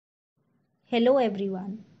Hello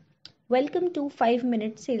everyone, welcome to 5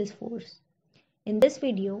 Minute Salesforce. In this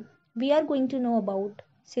video, we are going to know about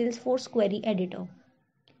Salesforce Query Editor.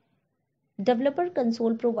 Developer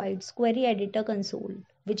Console provides Query Editor console,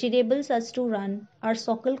 which enables us to run our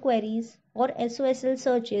SOQL queries or SOSL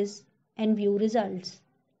searches and view results.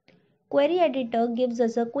 Query Editor gives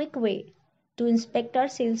us a quick way to inspect our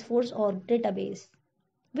Salesforce org database.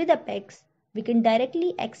 With Apex, we can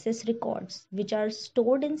directly access records which are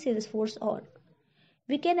stored in Salesforce org.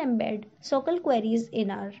 We can embed SOQL queries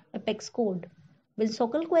in our Apex code. When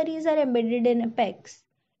SOQL queries are embedded in Apex,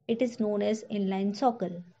 it is known as inline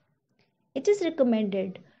SOQL. It is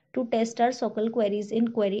recommended to test our SOQL queries in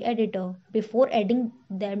Query Editor before adding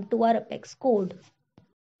them to our Apex code.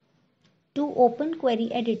 To open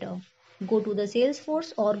Query Editor, go to the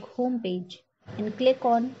Salesforce org homepage and click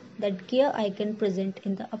on that gear icon present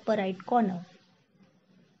in the upper right corner.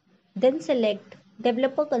 Then select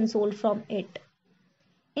Developer Console from it.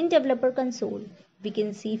 In Developer Console, we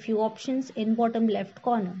can see few options in bottom left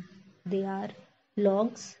corner. They are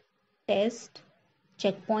Logs, Test,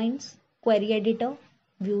 Checkpoints, Query Editor,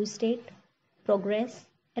 View State, Progress,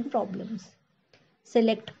 and Problems.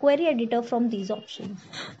 Select Query Editor from these options.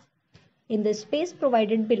 In the space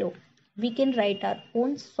provided below, we can write our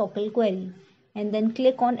own SOQL query and then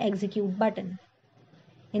click on Execute button.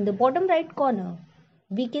 In the bottom right corner,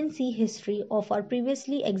 we can see history of our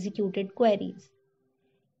previously executed queries.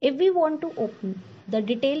 If we want to open the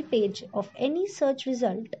detail page of any search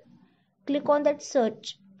result, click on that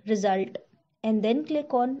search result and then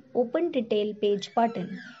click on Open Detail Page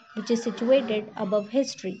button, which is situated above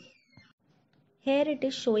History. Here it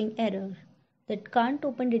is showing error that can't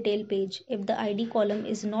open detail page if the ID column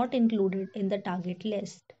is not included in the target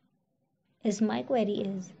list. As my query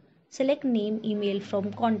is, select name email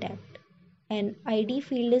from contact and ID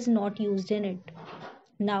field is not used in it.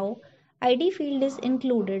 Now, ID field is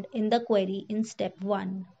included in the query in step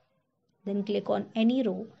 1. Then click on any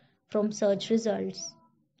row from search results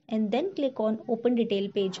and then click on Open Detail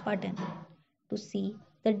Page button to see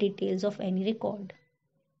the details of any record.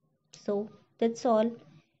 So that's all.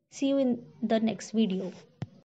 See you in the next video.